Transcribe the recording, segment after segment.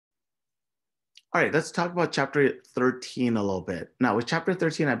All right, let's talk about chapter 13 a little bit. Now, with chapter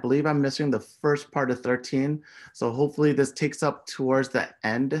 13, I believe I'm missing the first part of 13. So hopefully this takes up towards the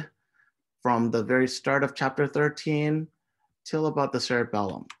end from the very start of chapter 13 till about the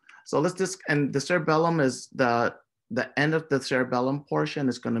cerebellum. So let's just, and the cerebellum is the end of the cerebellum portion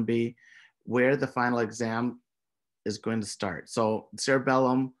is going to be where the final exam is going to start. So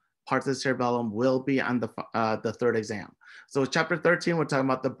cerebellum, parts of the cerebellum will be on the third exam. So chapter 13, we're talking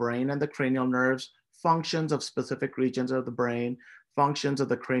about the brain and the cranial nerves, functions of specific regions of the brain, functions of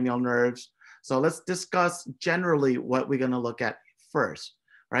the cranial nerves. So let's discuss generally what we're going to look at first,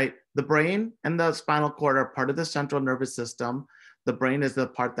 right? The brain and the spinal cord are part of the central nervous system. The brain is the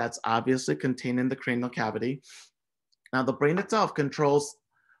part that's obviously contained in the cranial cavity. Now, the brain itself controls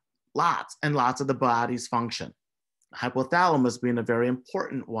lots and lots of the body's function. Hypothalamus being a very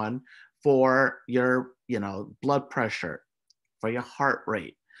important one for your, blood pressure, for your heart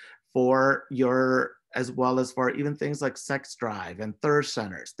rate, for your, as well as for even things like sex drive and thirst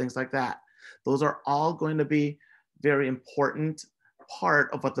centers, things like that. Those are all going to be very important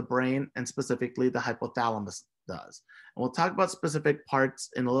part of what the brain and specifically the hypothalamus does. And we'll talk about specific parts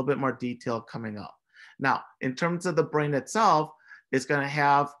in a little bit more detail coming up. Now, in terms of the brain itself, it's going to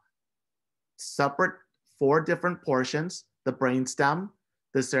have separate 4 different portions: the brainstem,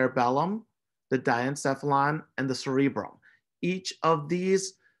 the cerebellum, the diencephalon, and the cerebrum. Each of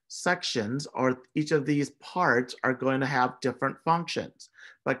these sections or each of these parts are going to have different functions.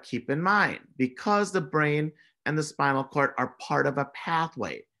 But keep in mind, because the brain and the spinal cord are part of a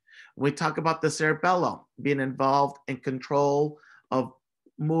pathway, when we talk about the cerebellum being involved in control of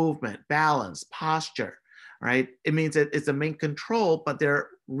movement, balance, posture, right? It means that it's the main control, but there are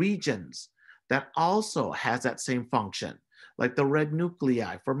regions that also has that same function, like the red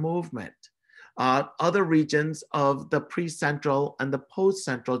nuclei for movement. Other regions of the precentral and the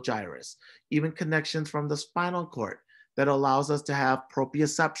postcentral gyrus, even connections from the spinal cord that allows us to have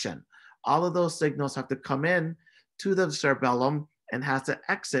proprioception. All of those signals have to come in to the cerebellum and has to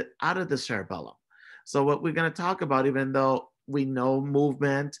exit out of the cerebellum. So what we're going to talk about, even though we know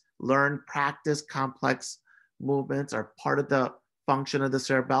movement, learn, practice complex movements are part of the function of the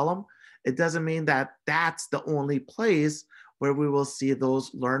cerebellum, it doesn't mean that that's the only place where we will see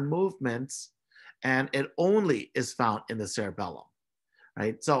those learned movements, and it only is found in the cerebellum,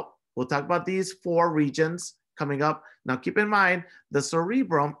 right? So we'll talk about these 4 regions coming up. Now keep in mind, the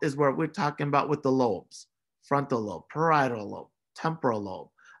cerebrum is where we're talking about with the lobes: frontal lobe, parietal lobe, temporal lobe,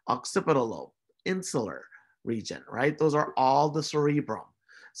 occipital lobe, insular region, right? Those are all the cerebrum.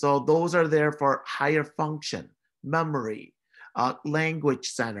 So those are there for higher function, memory, language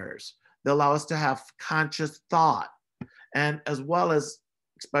centers. They allow us to have conscious thought, and as well as,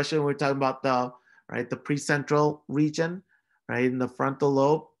 especially when we're talking about the precentral region, right, in the frontal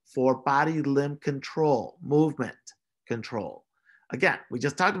lobe, for body limb control, movement control. Again, we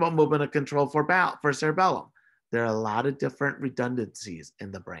just talked about movement and control for cerebellum. There are a lot of different redundancies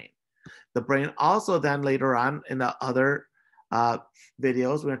in the brain. The brain also then later on in the other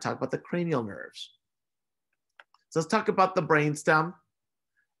videos, we're going to talk about the cranial nerves. So let's talk about the brainstem.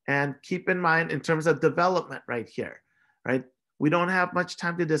 And keep in mind, in terms of development right here, right? We don't have much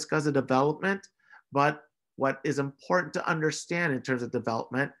time to discuss the development, but what is important to understand in terms of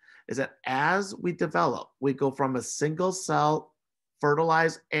development is that as we develop, we go from a single cell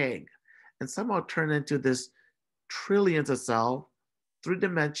fertilized egg and somehow turn into this trillions of cell,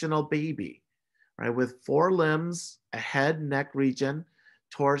 3-dimensional baby, right? With 4 limbs, a head, neck region,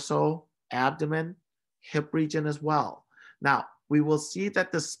 torso, abdomen, hip region as well. Now, we will see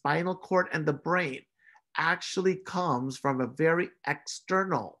that the spinal cord and the brain actually comes from a very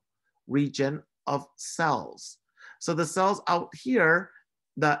external region of cells. So the cells out here,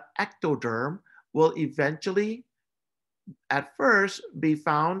 the ectoderm, will eventually, at first, be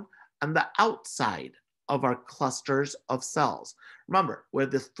found on the outside of our clusters of cells. Remember, we're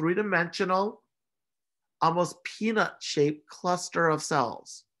this 3-dimensional, almost peanut-shaped cluster of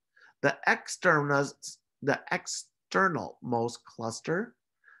cells. The external-most cluster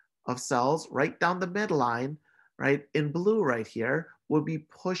of cells right down the midline, right, in blue right here, will be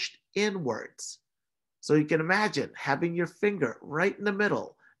pushed inwards. So you can imagine having your finger right in the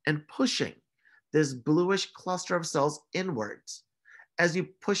middle and pushing this bluish cluster of cells inwards. As you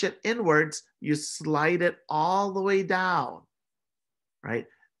push it inwards, you slide it all the way down, right?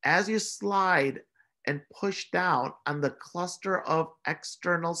 As you slide and push down on the cluster of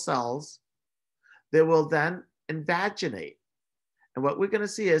external cells, they will then invaginate. And what we're going to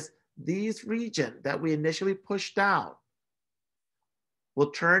see is these regions that we initially push down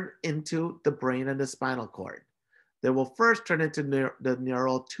will turn into the brain and the spinal cord. They will first turn into the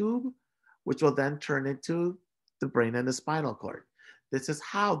neural tube, which will then turn into the brain and the spinal cord. This is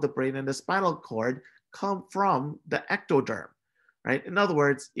how the brain and the spinal cord come from the ectoderm, right? In other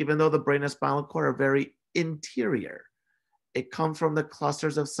words, even though the brain and spinal cord are very interior, it comes from the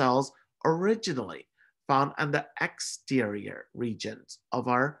clusters of cells originally found on the exterior regions of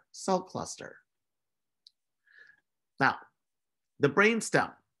our cell cluster. Now, the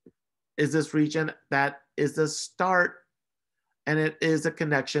brainstem is this region that is the start, and it is a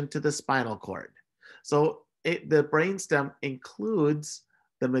connection to the spinal cord. So the brainstem includes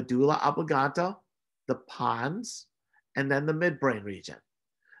the medulla oblongata, the pons, and then the midbrain region.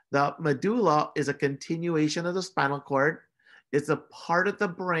 The medulla is a continuation of the spinal cord. It's a part of the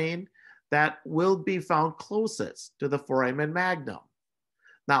brain that will be found closest to the foramen magnum.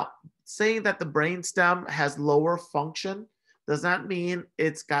 Now, saying that the brainstem has lower function does not mean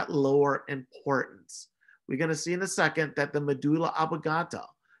it's got lower importance. We're going to see in a second that the medulla oblongata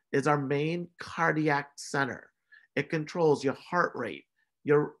is our main cardiac center. It controls your heart rate,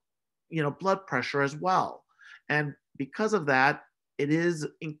 your blood pressure as well. And because of that, it is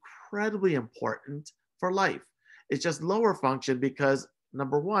incredibly important for life. It's just lower function because,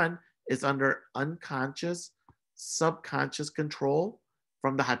 number one, it's under unconscious, subconscious control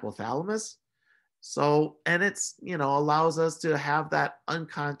from the hypothalamus. So, and it's, allows us to have that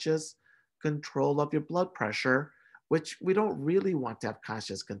unconscious control of your blood pressure, which we don't really want to have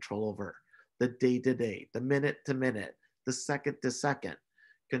conscious control over. The day to day, the minute to minute, the second to second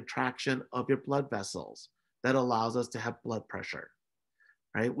contraction of your blood vessels that allows us to have blood pressure,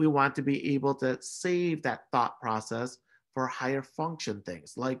 right? We want to be able to save that thought process for higher function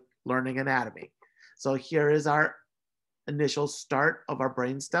things like learning anatomy. So here is our initial start of our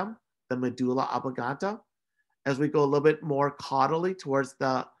brainstem, the medulla oblongata. As we go a little bit more caudally towards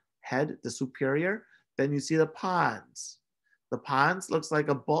the head, the superior, then you see the pons. The pons looks like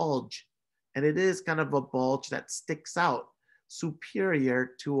a bulge, and it is kind of a bulge that sticks out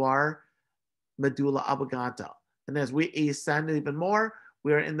superior to our medulla oblongata. And as we ascend even more,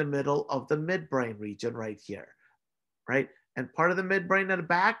 we're in the middle of the midbrain region right here, right? And part of the midbrain at the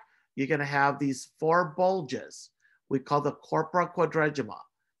back, you're gonna have these 4 bulges. We call the corpora quadrigemma.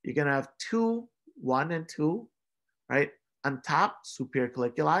 You're gonna have 2, 1 and 2, right? On top, superior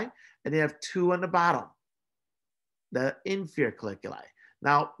colliculi, and you have 2 on the bottom, the inferior colliculi.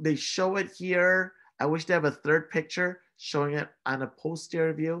 Now, they show it here. I wish they have a third picture showing it on a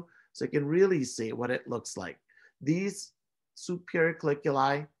posterior view so you can really see what it looks like. These superior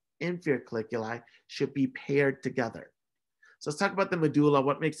colliculi, inferior colliculi should be paired together. So let's talk about the medulla,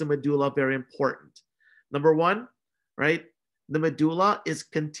 what makes the medulla very important. Number one, right? The medulla is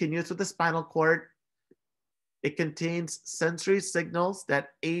continuous with the spinal cord. It contains sensory signals that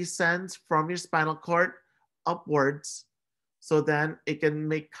ascends from your spinal cord upwards. So then it can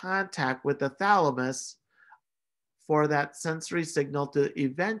make contact with the thalamus for that sensory signal to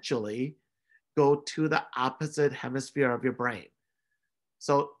eventually go to the opposite hemisphere of your brain.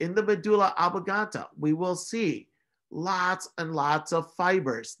 So in the medulla oblongata, we will see lots and lots of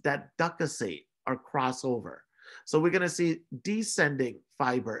fibers that ducticate or cross over. So we're going to see descending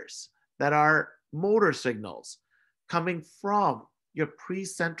fibers that are motor signals coming from your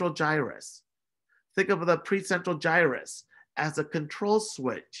precentral gyrus. Think of the precentral gyrus as a control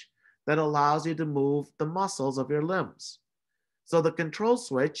switch that allows you to move the muscles of your limbs. So the control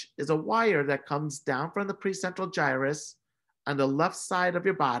switch is a wire that comes down from the precentral gyrus on the left side of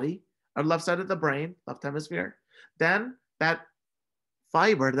your body, or left side of the brain, left hemisphere. Then that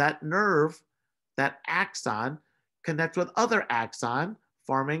fiber, that nerve, that axon connects with other axon,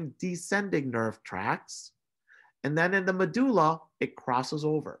 forming descending nerve tracts. And then in the medulla, it crosses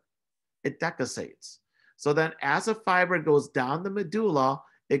over. It decussates. So then as a fiber goes down the medulla,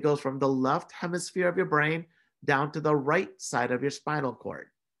 it goes from the left hemisphere of your brain down to the right side of your spinal cord.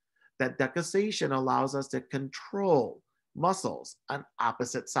 That decussation allows us to control muscles on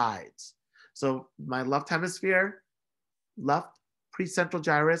opposite sides. So my left hemisphere, left precentral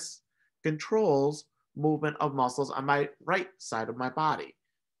gyrus, controls movement of muscles on my right side of my body.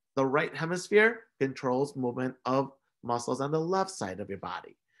 The right hemisphere controls movement of muscles on the left side of your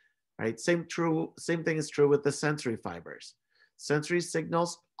body. Right? Same thing is true with the sensory fibers. Sensory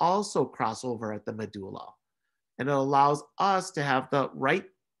signals also cross over at the medulla, and it allows us to have the right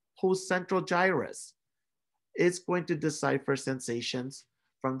postcentral gyrus. It's going to decipher sensations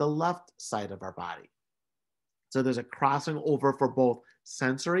from the left side of our body. So there's a crossing over for both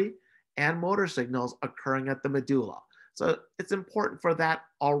sensory and motor signals occurring at the medulla. So it's important for that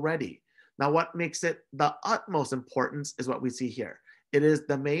already. Now, what makes it the utmost importance is what we see here. It is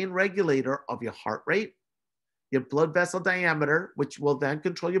the main regulator of your heart rate, your blood vessel diameter, which will then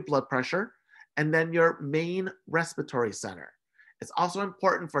control your blood pressure, and then your main respiratory center. It's also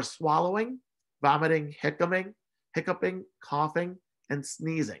important for swallowing, vomiting, hiccuping, coughing, and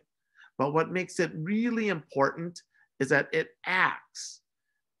sneezing. But what makes it really important is that it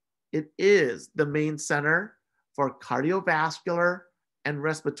is the main center for cardiovascular and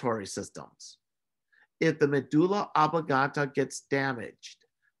respiratory systems. If the medulla oblongata gets damaged,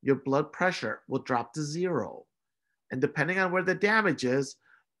 your blood pressure will drop to 0. And depending on where the damage is,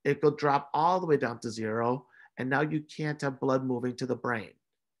 it will drop all the way down to 0. And now you can't have blood moving to the brain.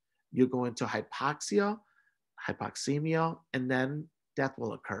 You go into hypoxemia, and then death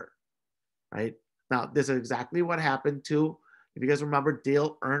will occur, right? Now, this is exactly what happened to, if you guys remember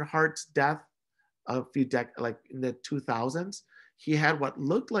Dale Earnhardt's death a few like in the 2000s. He had what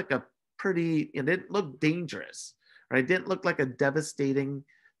looked like a it didn't look dangerous, right? It didn't look like a devastating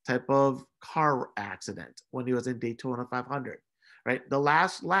type of car accident when he was in Daytona 500, right? The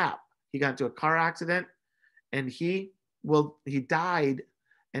last lap, he got into a car accident and he died.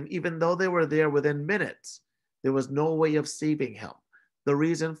 And even though they were there within minutes, there was no way of saving him. The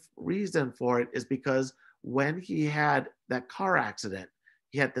reason for it is because when he had that car accident,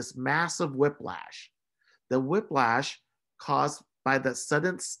 he had this massive whiplash. The whiplash caused by the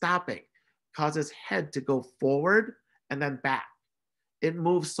sudden stopping caused his head to go forward and then back. It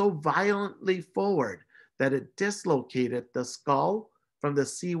moved so violently forward that it dislocated the skull from the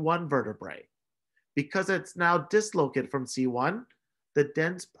C1 vertebrae. Because it's now dislocated from C1, the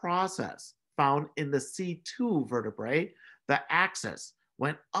dense process found in the C2 vertebrae, the axis,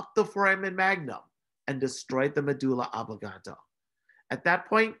 went up the foramen magnum and destroyed the medulla oblongata. At that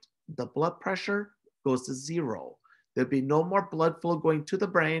point, the blood pressure goes to 0. There'd be no more blood flow going to the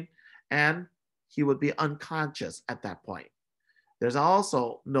brain, and he would be unconscious at that point. There's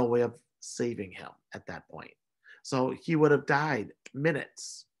also no way of saving him at that point. So he would have died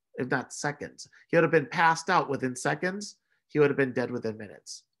minutes, if not seconds. He would have been passed out within seconds. He would have been dead within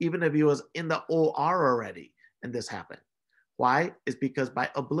minutes, even if he was in the OR already and this happened. Why? It's because by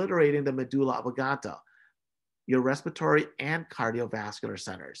obliterating the medulla oblongata, your respiratory and cardiovascular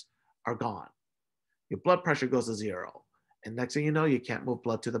centers are gone. Your blood pressure goes to 0. And next thing you know, you can't move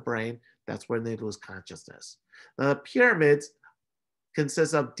blood to the brain. That's when they lose consciousness. The pyramids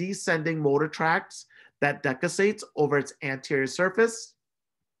consist of descending motor tracts that decussates over its anterior surface,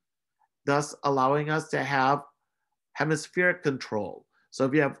 thus allowing us to have hemispheric control. So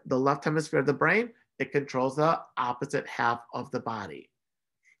if you have the left hemisphere of the brain, it controls the opposite half of the body.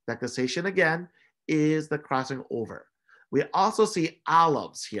 Decussation, again, is the crossing over. We also see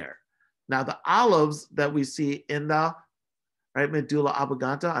olives here. Now, the olives that we see in the medulla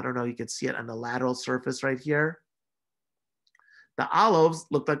oblongata, I don't know, you can see it on the lateral surface right here. The olives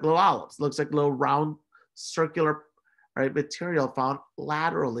look like little olives, looks like little round circular material found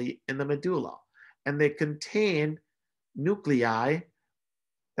laterally in the medulla. And they contain nuclei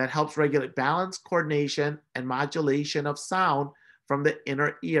that helps regulate balance, coordination, and modulation of sound from the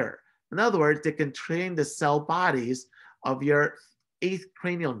inner ear. In other words, they contain the cell bodies of your 8th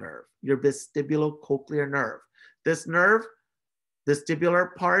cranial nerve, your vestibulocochlear nerve. This nerve, the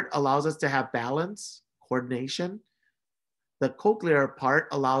vestibular part, allows us to have balance, coordination. The cochlear part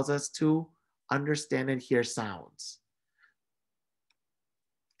allows us to understand and hear sounds.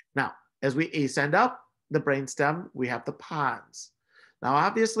 Now, as we ascend up the brainstem, we have the pons. Now,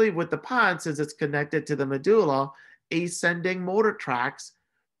 obviously, with the pons, since it's connected to the medulla, ascending motor tracts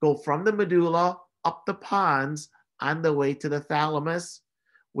go from the medulla up the pons on the way to the thalamus,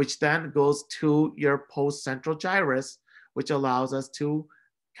 which then goes to your postcentral gyrus, which allows us to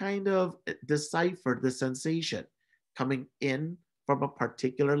kind of decipher the sensation coming in from a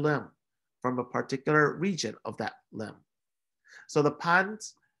particular limb, from a particular region of that limb. So the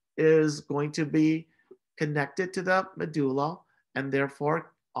pons is going to be connected to the medulla and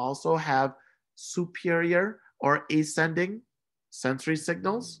therefore also have superior or ascending sensory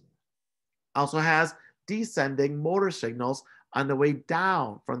signals. Also has descending motor signals on the way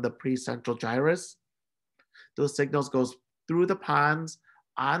down from the precentral gyrus. Those signals goes through the pons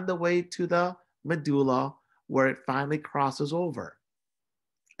on the way to the medulla, where it finally crosses over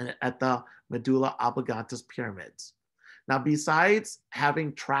and at the medulla oblongatus pyramids. Now, besides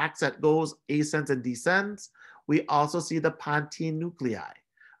having tracts that goes ascends and descends, we also see the pontine nuclei. All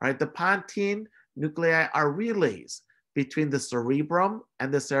right, the pontine nuclei are relays between the cerebrum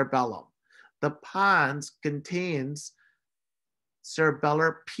and the cerebellum. The pons contains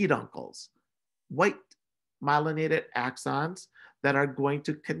cerebellar peduncles, white myelinated axons that are going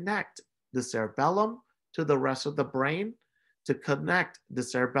to connect the cerebellum to the rest of the brain, to connect the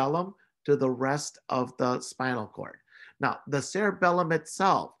cerebellum to the rest of the spinal cord. Now, the cerebellum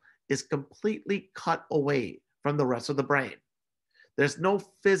itself is completely cut away from the rest of the brain. There's no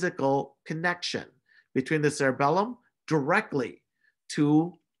physical connection between the cerebellum directly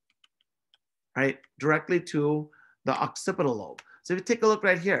to, directly to the occipital lobe. So if you take a look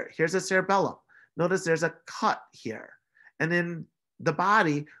right here, here's the cerebellum. Notice there's a cut here. And in the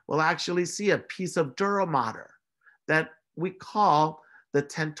body, we'll actually see a piece of dura mater that we call the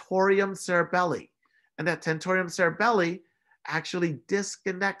tentorium cerebelli. And that tentorium cerebelli actually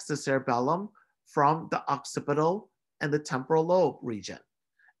disconnects the cerebellum from the occipital and the temporal lobe region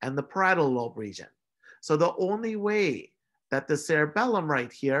and the parietal lobe region. So the only way that the cerebellum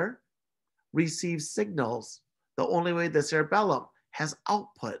right here receives signals, the only way the cerebellum has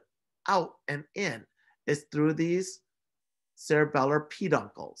output out and in is through these cerebellar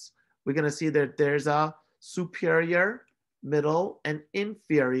peduncles. We're going to see that there's a superior, middle, and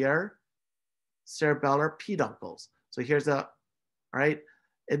inferior cerebellar peduncles. So here's a,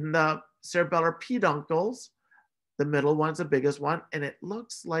 in the cerebellar peduncles, the middle one's the biggest one, and it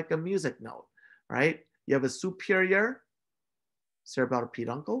looks like a music note, right? You have a superior cerebellar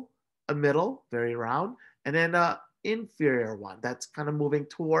peduncle, a middle, very round, and then an inferior one that's kind of moving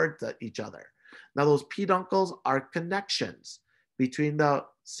towards each other. Now those peduncles are connections between the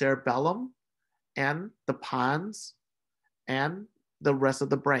cerebellum and the pons and the rest of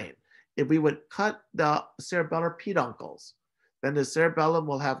the brain. If we would cut the cerebellar peduncles, then the cerebellum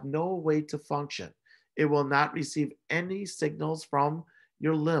will have no way to function. It will not receive any signals from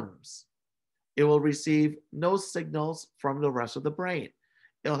your limbs. It will receive no signals from the rest of the brain.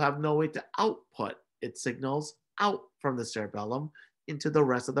 It'll have no way to output its signals out from the cerebellum into the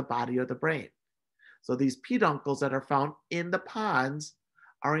rest of the body or the brain. So these peduncles that are found in the pons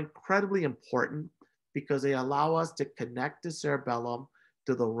are incredibly important because they allow us to connect the cerebellum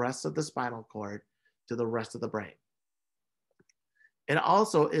to the rest of the spinal cord, to the rest of the brain. It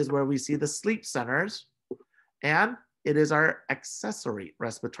also is where we see the sleep centers, and it is our accessory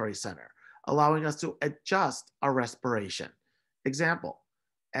respiratory center, allowing us to adjust our respiration. Example,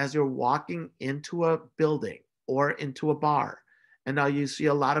 as you're walking into a building or into a bar, and now you see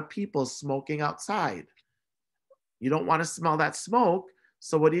a lot of people smoking outside. You don't want to smell that smoke,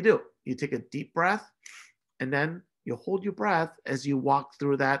 so what do? You take a deep breath, and then you hold your breath as you walk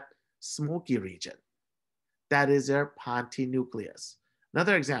through that smoky region. That is their pontinucleus.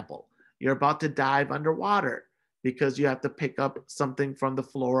 Another example, you're about to dive underwater because you have to pick up something from the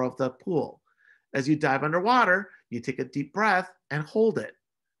floor of the pool. As you dive underwater, you take a deep breath and hold it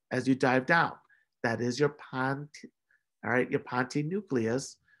as you dive down. That is your your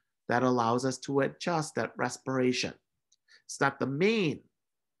pontinucleus that allows us to adjust that respiration. It's not the main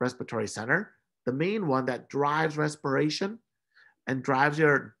respiratory center. The main one that drives respiration and drives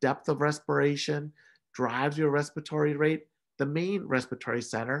your depth of respiration, drives your respiratory rate, the main respiratory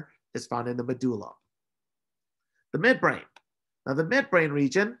center is found in the medulla. The midbrain. Now the midbrain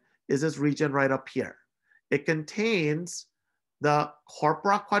region is this region right up here. It contains the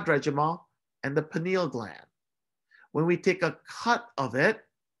corpora quadrigemma and the pineal gland. When we take a cut of it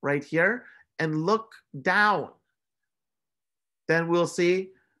right here and look down, then we'll see,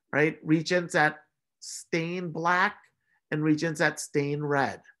 regions that stain black and regions that stain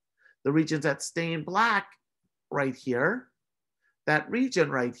red. The regions that stain black right here, that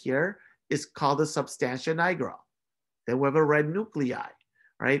region right here is called the substantia nigra. Then we have a red nuclei,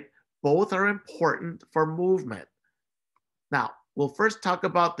 Both are important for movement. Now, we'll first talk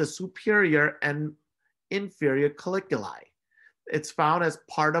about the superior and inferior colliculi. It's found as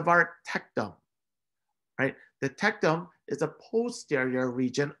part of our tectum, The tectum is a posterior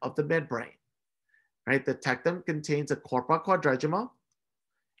region of the midbrain, The tectum contains the corpora quadrigemma,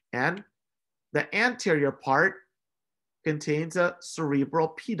 and the anterior part contains the cerebral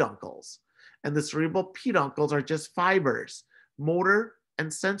peduncles. And the cerebral peduncles are just fibers, motor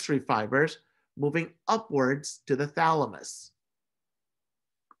and sensory fibers moving upwards to the thalamus,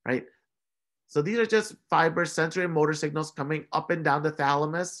 So these are just fibers, sensory and motor signals coming up and down the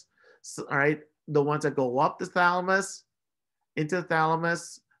thalamus, The ones that go up the thalamus, into the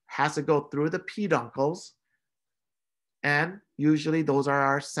thalamus, has to go through the peduncles. And usually those are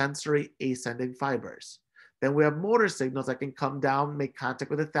our sensory ascending fibers. Then we have motor signals that can come down, make contact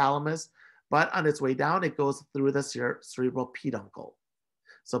with the thalamus, but on its way down, it goes through the cerebral peduncle.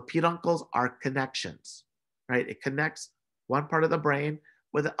 So peduncles are connections, It connects one part of the brain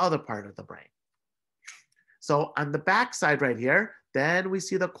with the other part of the brain. So on the back side right here, then we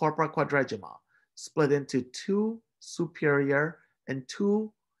see the corpora quadrigemma split into two superior and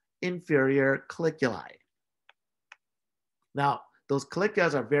two inferior colliculi. Now, those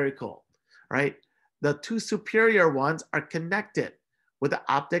colliculi are very cool, The two superior ones are connected with the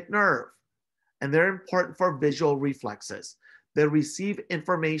optic nerve, and they're important for visual reflexes. They receive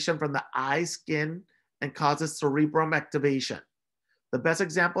information from the eye, skin, and causes cerebrum activation. The best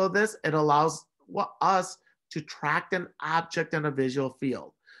example of this, it allows us to track an object in a visual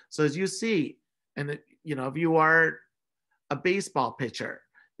field. So as you see, and if you are a baseball pitcher,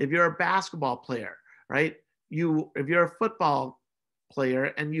 if you're a basketball player, right? If you're a football player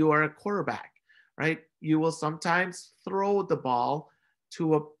and you are a quarterback, right? You will sometimes throw the ball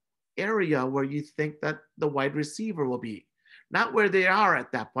to an area where you think that the wide receiver will be, not where they are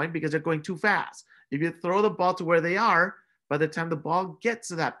at that point because they're going too fast. If you throw the ball to where they are, by the time the ball gets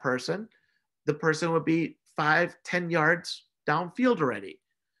to that person, the person would be 5-10 yards downfield already,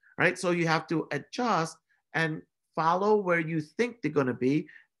 right? So you have to adjust and follow where you think they're going to be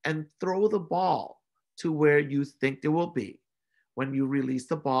and throw the ball to where you think they will be when you release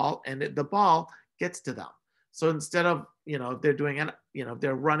the ball and the ball gets to them. So instead of, if they're doing, if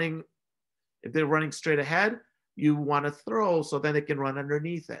they're running straight ahead, you want to throw so then it can run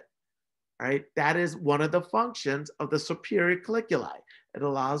underneath it, right? That is one of the functions of the superior colliculi. It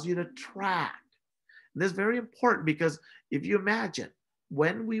allows you to track. And this is very important because if you imagine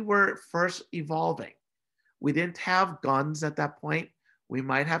when we were first evolving, we didn't have guns at that point. We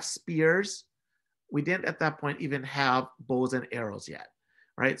might have spears. We didn't at that point even have bows and arrows yet,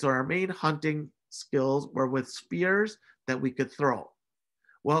 right? So our main hunting skills were with spears that we could throw.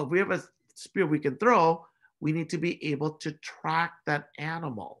 Well, if we have a spear we can throw, we need to be able to track that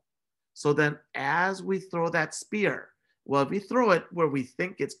animal. So then as we throw that spear, well, if we throw it where we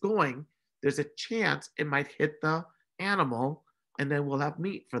think it's going, there's a chance it might hit the animal and then we'll have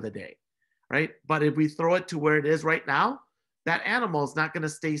meat for the day, right? But if we throw it to where it is right now, that animal is not going to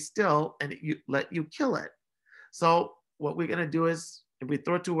stay still and let you kill it. So what we're going to do is if we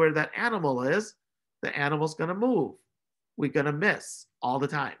throw it to where that animal is, the animal's going to move. We're going to miss all the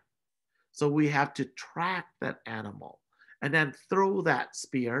time. So we have to track that animal and then throw that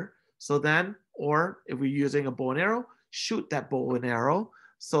spear. So then, or if we're using a bow and arrow, shoot that bow and arrow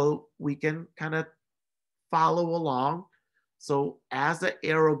so we can kind of follow along. So as the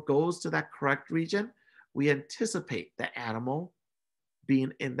arrow goes to that correct region, we anticipate the animal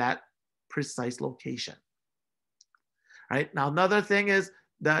being in that precise location. Right? Now, another thing is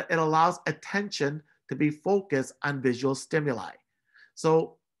that it allows attention to be focused on visual stimuli.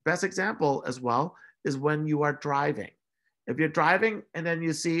 So best example as well is when you are driving. If you're driving and then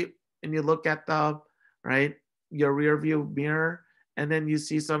you see and you look at your rear view mirror and then you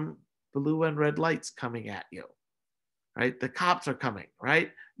see some blue and red lights coming at you, right? The cops are coming,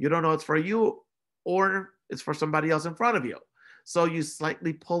 right? You don't know it's for you or it's for somebody else in front of you. So you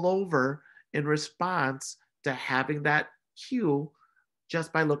slightly pull over in response to having that cue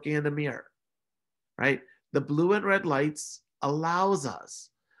just by looking in the mirror, right? The blue and red lights allows us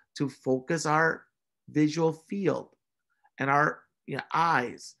to focus our visual field and our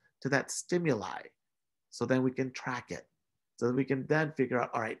eyes to that stimuli. So then we can track it. So that we can then figure out,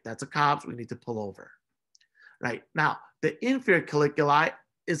 all right, that's a cop, we need to pull over. Right. Now, the inferior colliculi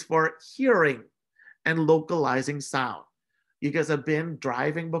is for hearing and localizing sound. You guys have been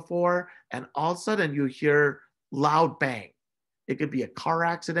driving before and all of a sudden you hear loud bang. It could be a car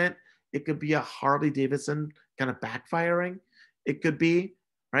accident. It could be a Harley Davidson kind of backfiring. It could be,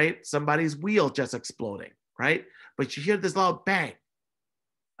 right, somebody's wheel just exploding, right? But you hear this loud bang.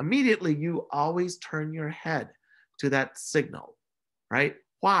 Immediately, you always turn your head to that signal, right?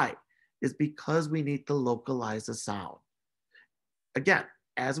 Why? It's because we need to localize the sound. Again,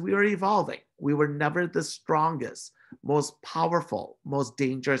 as we were evolving, we were never the strongest, most powerful, most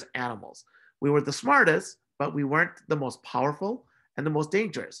dangerous animals. We were the smartest, but we weren't the most powerful and the most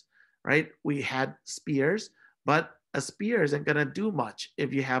dangerous, right? We had spears, but a spear isn't going to do much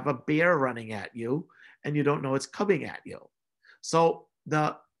if you have a bear running at you and you don't know it's coming at you. So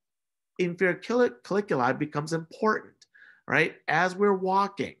the inferior colliculi becomes important, right? As we're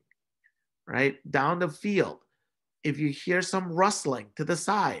walking, right, down the field, if you hear some rustling to the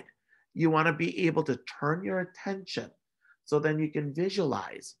side, you want to be able to turn your attention so then you can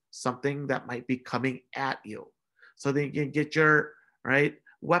visualize something that might be coming at you. So then you can get your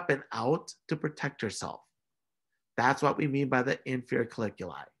weapon out to protect yourself. That's what we mean by the inferior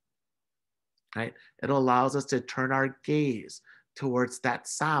colliculi. Right? It allows us to turn our gaze towards that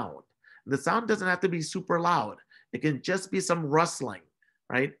sound. The sound doesn't have to be super loud. It can just be some rustling,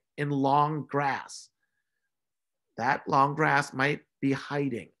 right, in long grass. That long grass might be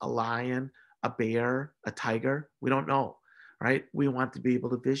hiding a lion, a bear, a tiger. We don't know, right? We want to be able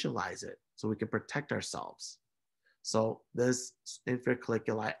to visualize it so we can protect ourselves. So this inferior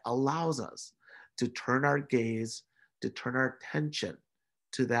colliculi allows us to turn our gaze, to turn our attention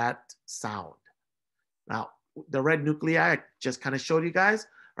to that sound. Now, the red nuclei I just kind of showed you guys,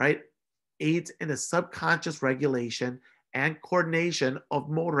 right, aids in the subconscious regulation and coordination of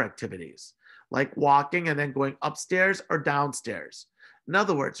motor activities, like walking and then going upstairs or downstairs. In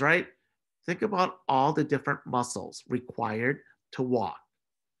other words, right, think about all the different muscles required to walk.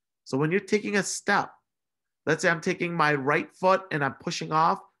 So when you're taking a step, let's say I'm taking my right foot and I'm pushing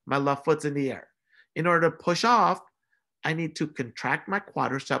off, my left foot's in the air. In order to push off, I need to contract my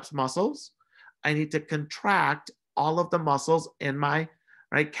quadriceps muscles. I need to contract all of the muscles in my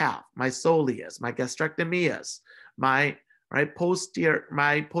right calf, my soleus, my gastrocnemius, my posterior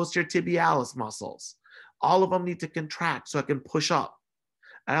tibialis muscles. All of them need to contract so I can push up.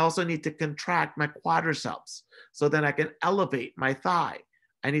 I also need to contract my quadriceps so then I can elevate my thigh.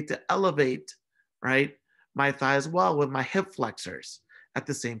 I need to elevate, right, my thigh as well with my hip flexors. At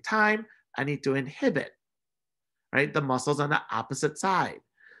the same time, I need to inhibit, right, the muscles on the opposite side.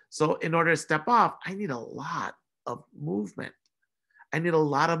 So in order to step off, I need a lot of movement. I need a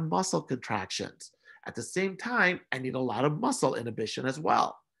lot of muscle contractions. At the same time, I need a lot of muscle inhibition as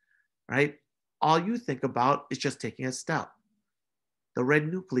well, right? All you think about is just taking a step. The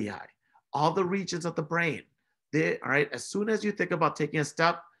red nuclei, all the regions of the brain, all right, as soon as you think about taking a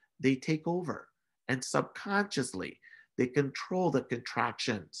step, they take over. And subconsciously, they control the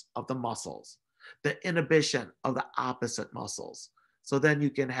contractions of the muscles, the inhibition of the opposite muscles. So then you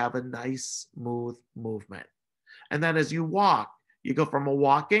can have a nice, smooth movement. And then as you walk, you go from a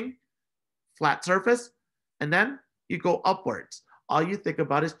walking flat surface, and then you go upwards. All you think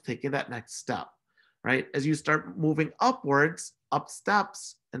about is taking that next step, right? As you start moving upwards, up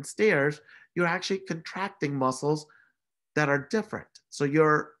steps and stairs, you're actually contracting muscles that are different. So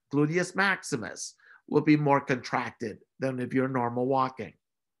your gluteus maximus will be more contracted than if you're normal walking.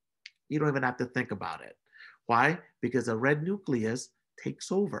 You don't even have to think about it. Why? Because the red nucleus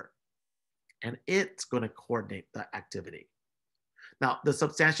takes over and it's going to coordinate the activity. Now, the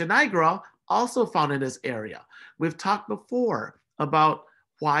substantia nigra also found in this area. We've talked before about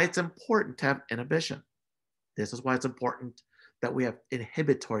why it's important to have inhibition. This is why it's important that we have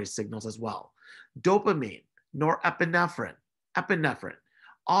inhibitory signals as well. Dopamine, norepinephrine, epinephrine,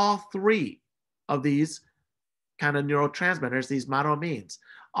 all three of these kind of neurotransmitters, these monoamines,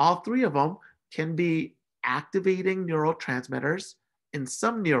 all three of them can be activating neurotransmitters in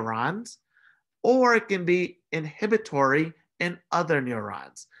some neurons, or it can be inhibitory in other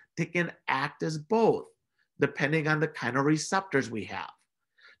neurons. They can act as both, depending on the kind of receptors we have.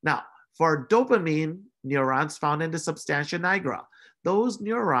 Now, for dopamine neurons found in the substantia nigra, those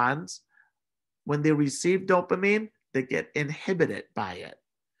neurons, when they receive dopamine, they get inhibited by it.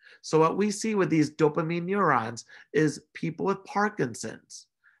 So what we see with these dopamine neurons is people with Parkinson's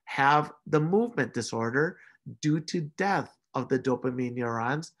have the movement disorder due to death of the dopamine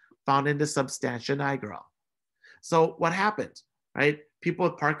neurons found in the substantia nigra. So what happens, right? People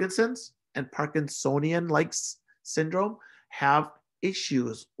with Parkinson's and Parkinsonian-like syndrome have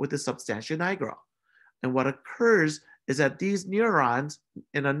issues with the substantia nigra. And what occurs is that these neurons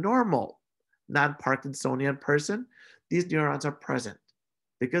in a normal non-Parkinsonian person, these neurons are present.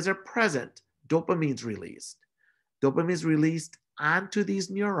 Because they're present, dopamine's released. Dopamine's released onto these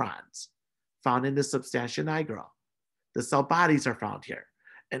neurons found in the substantia nigra. The cell bodies are found here.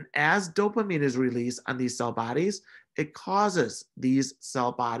 And as dopamine is released on these cell bodies, it causes these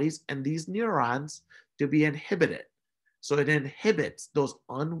cell bodies and these neurons to be inhibited. So it inhibits those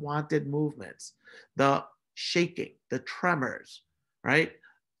unwanted movements, the shaking, the tremors, right?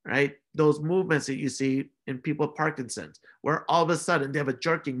 Those movements that you see in people with Parkinson's, where all of a sudden they have a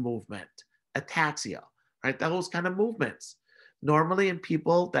jerking movement, ataxia, right? Those kind of movements. Normally in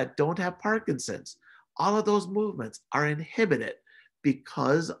people that don't have Parkinson's, all of those movements are inhibited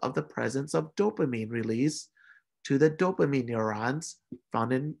because of the presence of dopamine release to the dopamine neurons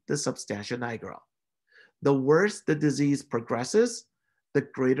found in the substantia nigra. The worse the disease progresses, the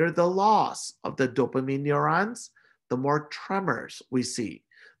greater the loss of the dopamine neurons, the more tremors we see,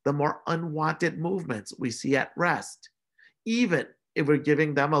 the more unwanted movements we see at rest, even if we're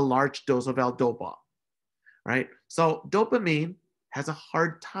giving them a large dose of L-Dopa, right? So dopamine has a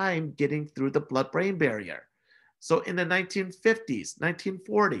hard time getting through the blood-brain barrier. So in the 1950s,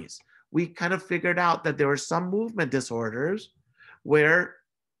 1940s, we kind of figured out that there were some movement disorders where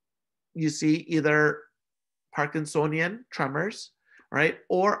you see either Parkinsonian tremors, right?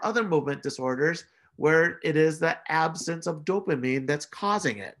 Or other movement disorders where it is the absence of dopamine that's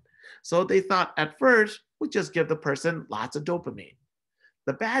causing it. So they thought at first, we just give the person lots of dopamine.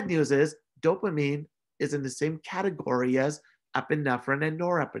 The bad news is dopamine is in the same category as epinephrine and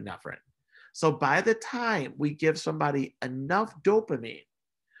norepinephrine. So by the time we give somebody enough dopamine,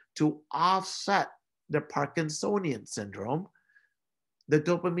 to offset the Parkinsonian syndrome, the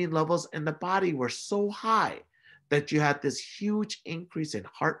dopamine levels in the body were so high that you had this huge increase in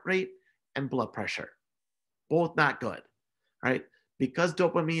heart rate and blood pressure. Both not good, right? Because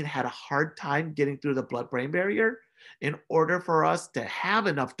dopamine had a hard time getting through the blood-brain barrier, in order for us to have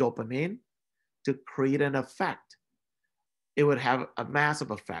enough dopamine to create an effect, it would have a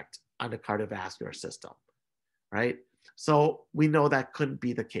massive effect on the cardiovascular system, right? So we know that couldn't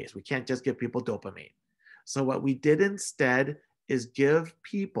be the case. We can't just give people dopamine. So what we did instead is give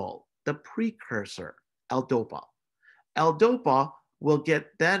people the precursor, L-DOPA. L-DOPA will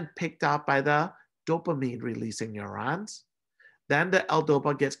get then picked up by the dopamine releasing neurons. Then the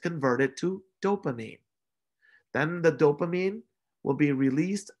L-DOPA gets converted to dopamine. Then the dopamine will be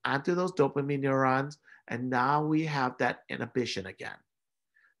released onto those dopamine neurons, and now we have that inhibition again.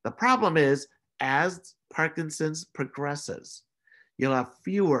 The problem is, as Parkinson's progresses, you'll have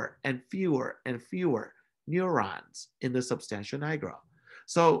fewer and fewer and fewer neurons in the substantia nigra.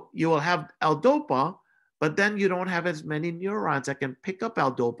 So you will have L-DOPA, but then you don't have as many neurons that can pick up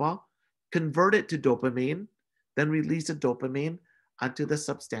L-DOPA, convert it to dopamine, then release the dopamine onto the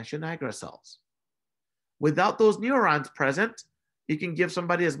substantia nigra cells. Without those neurons present, you can give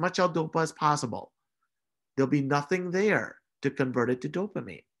somebody as much L-DOPA as possible. There'll be nothing there to convert it to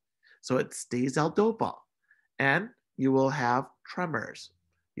dopamine. So it stays L-DOPA, and you will have tremors.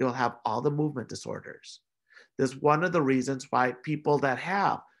 You'll have all the movement disorders. This is one of the reasons why people that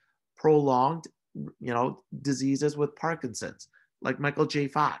have prolonged, diseases with Parkinson's, like Michael J.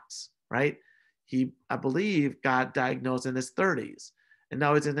 Fox, right? He, I believe, got diagnosed in his 30s, and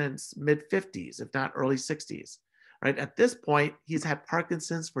now he's in his mid 50s, if not early 60s, right? At this point, he's had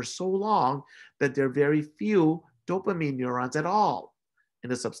Parkinson's for so long that there are very few dopamine neurons at all in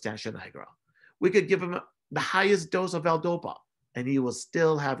the substantia nigra. We could give him the highest dose of L-DOPA, and he will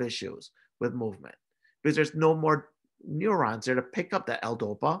still have issues with movement because there's no more neurons there to pick up the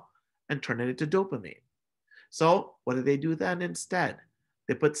L-DOPA and turn it into dopamine. So what do they do then instead?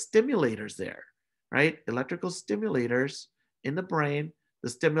 They put stimulators there, right? Electrical stimulators in the brain. The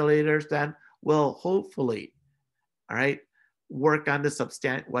stimulators then will hopefully, all right, work on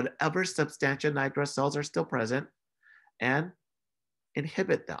the whatever substantia nigra cells are still present and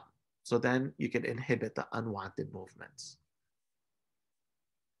inhibit them. So then you can inhibit the unwanted movements.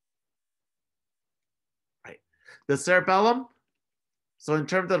 Right. The cerebellum. So in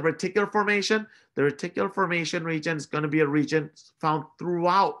terms of reticular formation, the reticular formation region is going to be a region found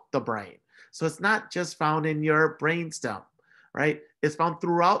throughout the brain. So it's not just found in your brainstem, right? It's found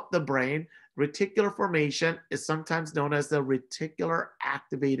throughout the brain. Reticular formation is sometimes known as the reticular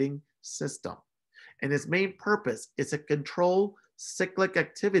activating system. And its main purpose is to control cyclic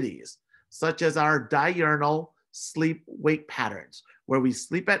activities, such as our diurnal sleep-wake patterns, where we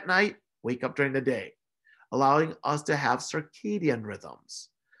sleep at night, wake up during the day, allowing us to have circadian rhythms,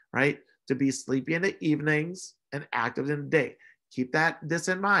 right? To be sleepy in the evenings and active in the day. Keep this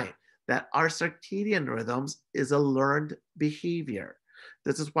in mind, that our circadian rhythms is a learned behavior.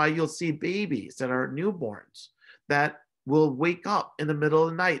 This is why you'll see babies that are newborns that will wake up in the middle of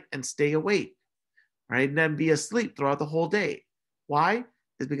the night and stay awake, right? And then be asleep throughout the whole day. Why?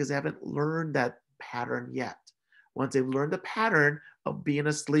 It's because they haven't learned that pattern yet. Once they've learned the pattern of being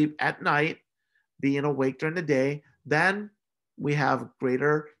asleep at night, being awake during the day, then we have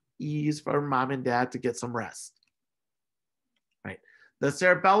greater ease for mom and dad to get some rest, right? The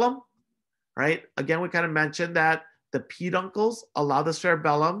cerebellum, right? Again, we kind of mentioned that the peduncles allow the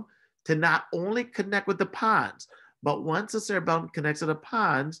cerebellum to not only connect with the pons, but once the cerebellum connects to the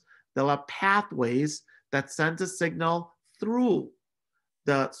pons, they'll have pathways that send a signal through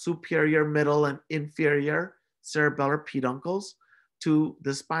the superior, middle, and inferior cerebellar peduncles to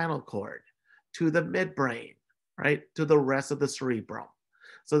the spinal cord, to the midbrain, right? To the rest of the cerebrum.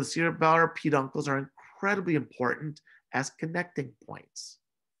 So the cerebellar peduncles are incredibly important as connecting points.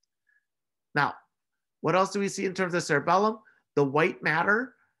 Now, what else do we see in terms of cerebellum? The white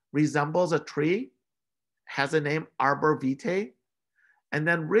matter resembles a tree, has a name arbor vitae, and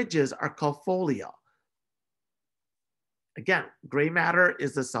then ridges are called folia. Again, gray matter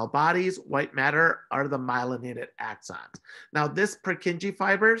is the cell bodies, white matter are the myelinated axons. Now, this Purkinje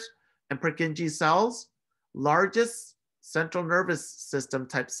fibers and Purkinje cells, largest central nervous system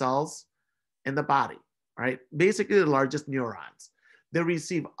type cells in the body, right? Basically the largest neurons. They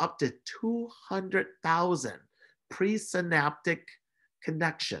receive up to 200,000 presynaptic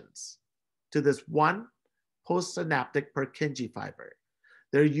connections to this one postsynaptic Purkinje fiber.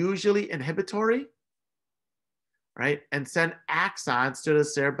 They're usually inhibitory, right? And send axons to the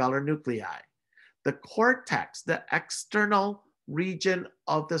cerebellar nuclei. The cortex, the external region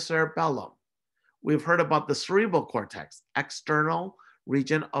of the cerebellum. We've heard about the cerebral cortex, external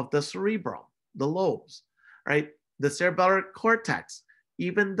region of the cerebrum, the lobes, right? The cerebellar cortex,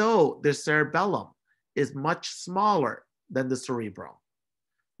 even though the cerebellum is much smaller than the cerebrum.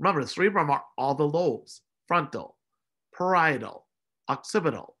 Remember, the cerebrum are all the lobes, frontal, parietal,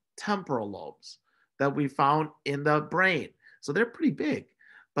 occipital, temporal lobes that we found in the brain. So they're pretty big.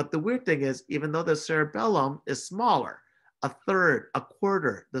 But the weird thing is, even though the cerebellum is smaller, a third, a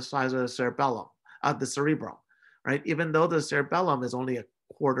quarter the size of the cerebellum, the cerebrum, right? Even though the cerebellum is only a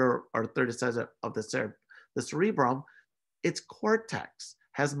quarter or a third the size of the cerebrum, its cortex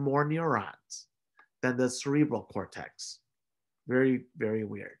has more neurons than the cerebral cortex. Very, very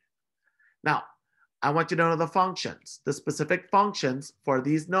weird. Now, I want you to know the functions, the specific functions for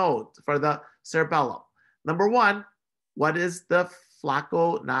these nodes, for the cerebellum. Number one, what is the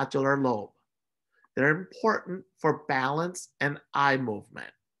flacconodular lobe? They're important for balance and eye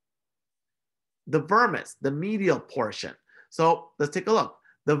movement. The vermis, the medial portion. So let's take a look.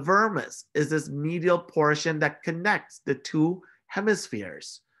 The vermis is this medial portion that connects the two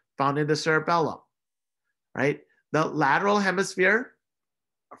hemispheres found in the cerebellum, right? The lateral hemisphere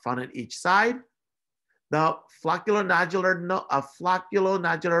are found on each side. The flacculonodular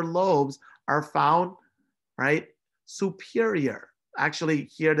lobes are found, right, superior. Actually,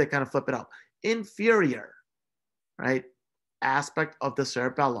 here they kind of flip it up. Inferior, right, aspect of the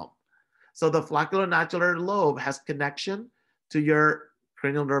cerebellum. So the flacculonodular lobe has connection to your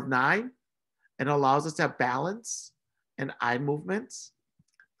cranial nerve 9 and allows us to have balance and eye movements.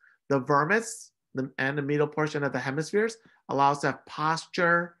 The vermis and the medial portion of the hemispheres allows us to have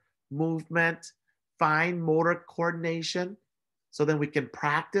posture, movement, fine motor coordination, so then we can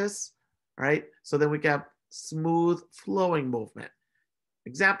practice, right? So then we can have smooth flowing movement.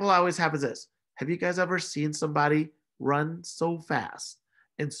 Example I always have is this. Have you guys ever seen somebody run so fast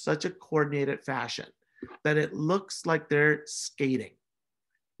in such a coordinated fashion that it looks like they're skating?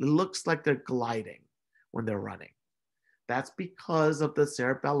 It looks like they're gliding when they're running. That's because of the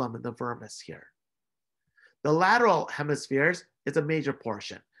cerebellum and the vermis here. The lateral hemispheres is a major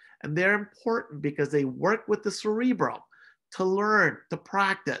portion, and they're important because they work with the cerebrum to learn, to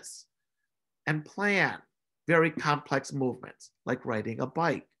practice, and plan very complex movements, like riding a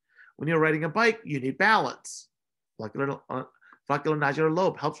bike. When you're riding a bike, you need balance. Flacculonodular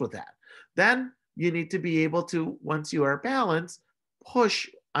lobe helps with that. Then you need to be able to, once you are balanced, push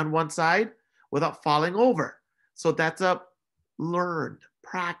on one side without falling over. So that's a learned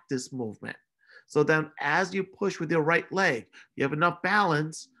practice movement. So then as you push with your right leg, you have enough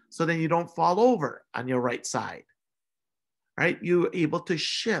balance so then you don't fall over on your right side, right? You're able to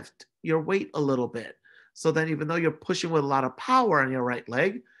shift your weight a little bit. So then even though you're pushing with a lot of power on your right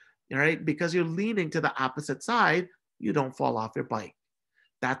leg, right, because you're leaning to the opposite side, you don't fall off your bike.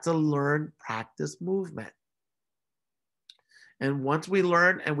 That's a learned practice movement. And once we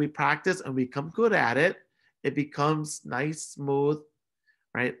learn and we practice and we become good at it, it becomes nice, smooth,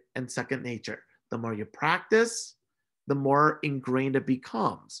 right, and second nature. The more you practice, the more ingrained it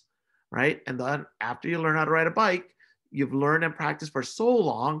becomes, right? And then after you learn how to ride a bike, you've learned and practiced for so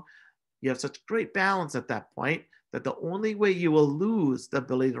long, you have such great balance at that point that the only way you will lose the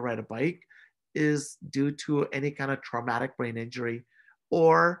ability to ride a bike is due to any kind of traumatic brain injury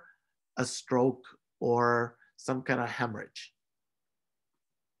or a stroke or some kind of hemorrhage.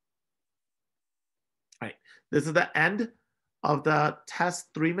 All right, this is the end of the test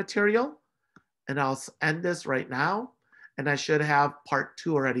 3 material, and I'll end this right now, and I should have part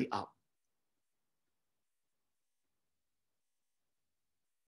 2 already up.